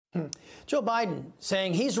Joe Biden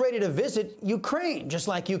saying he's ready to visit Ukraine, just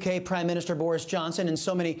like UK Prime Minister Boris Johnson and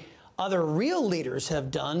so many other real leaders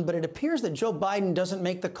have done. But it appears that Joe Biden doesn't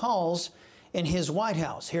make the calls in his White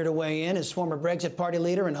House. Here to weigh in is former Brexit Party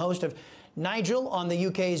leader and host of Nigel on the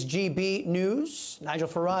UK's GB News, Nigel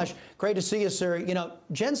Farage. Great to see you, sir. You know,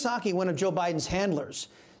 Jen Psaki, one of Joe Biden's handlers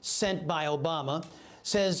sent by Obama,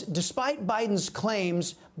 says despite Biden's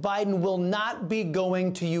claims, Biden will not be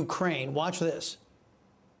going to Ukraine. Watch this.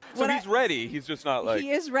 So he's ready. He's just not like...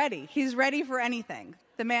 He is ready. He's ready for anything.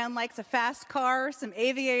 The man likes a fast car, some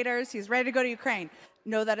aviators. He's ready to go to Ukraine.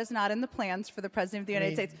 No, that is not in the plans for the President of the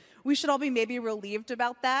United States. We should all be maybe relieved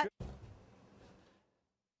about that.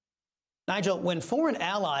 Nigel, when foreign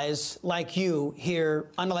allies like you hear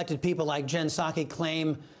unelected people like Jen Psaki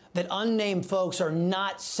claim that unnamed folks are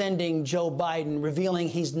not sending Joe Biden, revealing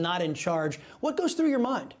he's not in charge, what goes through your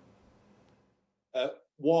mind?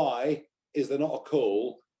 Why is there not a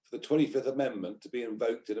call the 25th Amendment to be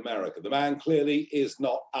invoked in America? The man clearly is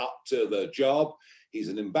not up to the job. He's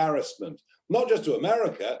an embarrassment, not just to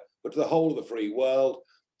America, but to the whole of the free world.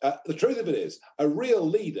 The truth of it is, a real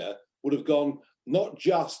leader would have gone not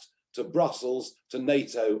just to Brussels, to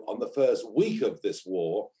NATO on the first week of this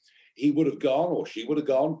war. He would have gone, or she would have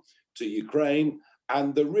gone, to Ukraine,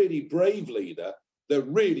 and the really brave leader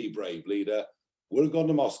would have gone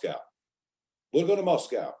to Moscow. Would have gone to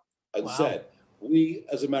Moscow and said, we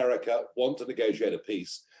as America want to negotiate a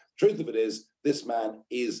peace. Truth of it is, this man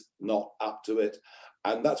is not up to it.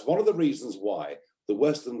 And that's one of the reasons why the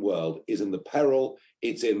Western world is in the peril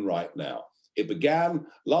it's in right now. It began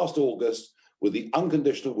last August with the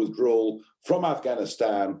unconditional withdrawal from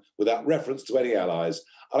Afghanistan without reference to any allies.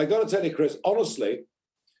 And I got to tell you, Chris, honestly,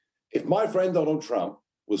 if my friend Donald Trump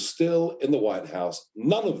was still in the White House,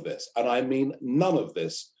 none of this, and I mean none of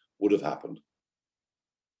this, would have happened.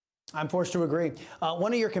 I'm forced to agree.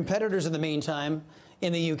 One of your competitors in the meantime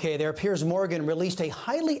in the UK there, Piers Morgan, released a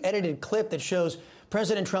highly edited clip that shows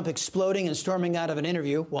President Trump exploding and storming out of an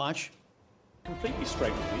interview. Watch. Completely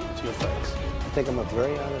straight with me to your face. I think I'm a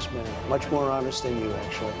very honest man. Much more honest than you,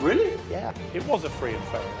 actually. Really? Yeah. It was a free and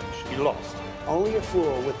fair match. You lost. Only a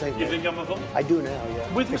fool would think You that. think I'm a fool? I do now,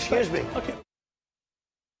 yeah. With respect. Excuse me. Okay.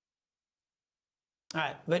 All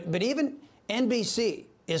right, but even NBC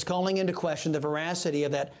is calling into question the veracity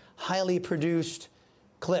of that highly produced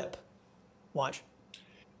clip. Watch.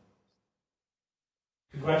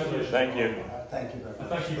 Congratulations. Thank you. Thank you very much.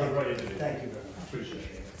 Thank you for a great interview. Thank you very much. Appreciate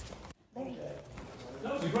it.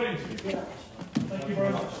 That was a great interview. Yeah. Thank you very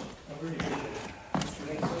much. I really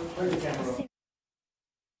appreciate it.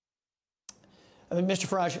 I mean, Mr.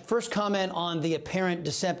 Farage, first comment on the apparent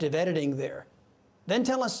deceptive editing there. Then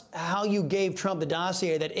tell us how you gave Trump the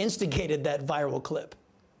dossier that instigated that viral clip.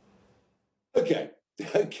 Okay.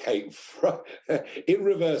 In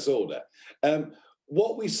reverse order.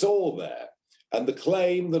 What we saw there, and the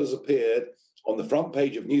claim that has appeared on the front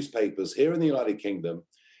page of newspapers here in the United Kingdom,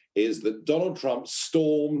 is that Donald Trump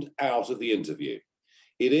stormed out of the interview.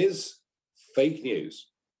 It is fake news.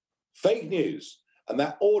 Fake news. And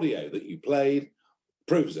that audio that you played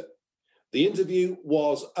proves it. The interview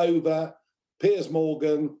was over. Piers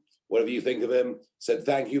Morgan, whatever you think of him, said,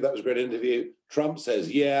 thank you, that was a great interview. Trump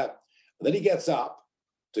says, yeah. And then he gets up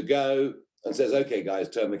to go and says, okay, guys,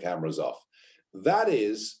 turn the cameras off. That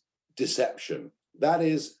is deception. That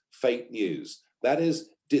is fake news. That is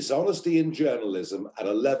dishonesty in journalism at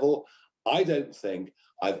a level I don't think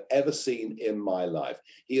I've ever seen in my life.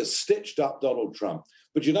 He has stitched up Donald Trump.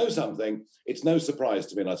 But you know something? It's no surprise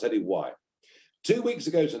to me, and I'll tell you why. 2 weeks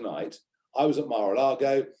ago tonight, I was at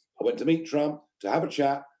Mar-a-Lago. I went to meet Trump, to have a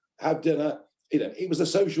chat, have dinner. You know, it was a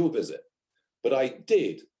social visit. But I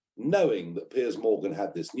did, knowing that Piers Morgan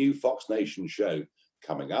had this new Fox Nation show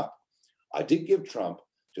coming up, I did give Trump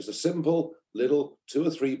just a simple little 2 or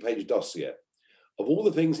 3 page dossier of all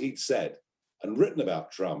the things he'd said and written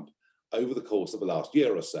about Trump over the course of the last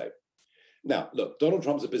year or so. Now, look, Donald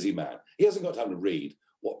Trump's a busy man. He hasn't got time to read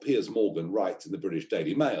what Piers Morgan writes in the British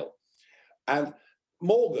Daily Mail. And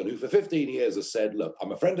Morgan, who for 15 years has said, look,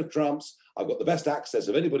 I'm a friend of Trump's, I've got the best access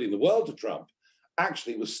of anybody in the world to Trump,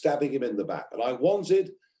 actually was stabbing him in the back. And I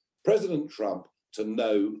wanted President Trump to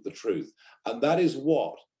know the truth. And that is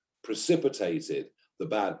what precipitated the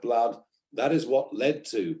bad blood. That is what led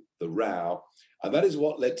to the row. And that is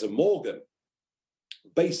what led to Morgan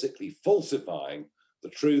basically falsifying the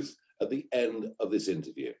truth at the end of this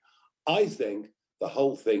interview. I think the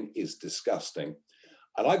whole thing is disgusting.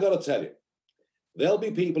 And I got to tell you, there'll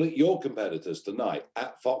be people at your competitors tonight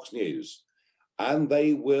at Fox News, and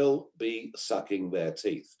they will be sucking their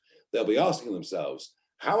teeth. They'll be asking themselves,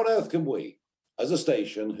 how on earth can we, as a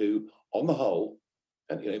station who, on the whole,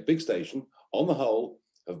 and big station, on the whole,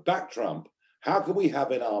 have backed Trump, how can we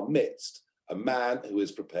have in our midst a man who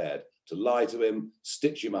is prepared to lie to him,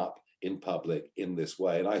 stitch him up in public in this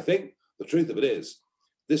way? And I think the truth of it is,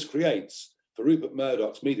 this creates, for Rupert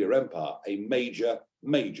Murdoch's media empire, a major,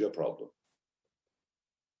 major problem.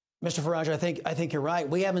 Mr. Farage, I think you're right.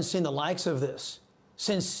 We haven't seen the likes of this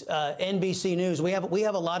since NBC News. We have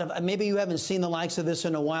a lot of, maybe you haven't seen the likes of this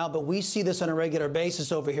in a while, but we see this on a regular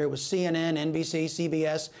basis over here with CNN, NBC,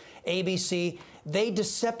 CBS, ABC. They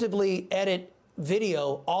deceptively edit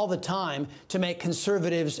video all the time to make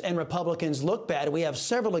conservatives and Republicans look bad. We have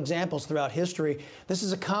several examples throughout history. This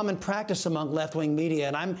is a common practice among left-wing media,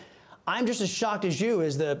 and I'm just as shocked as you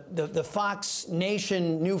as the Fox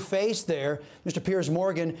Nation new face there, Mr. Piers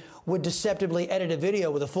Morgan, would deceptively edit a video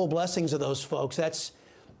with the full blessings of those folks.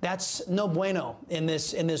 That's no bueno in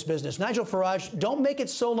this business. Nigel Farage, don't make it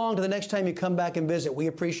so long to the next time you come back and visit. We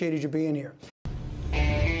appreciated you being here.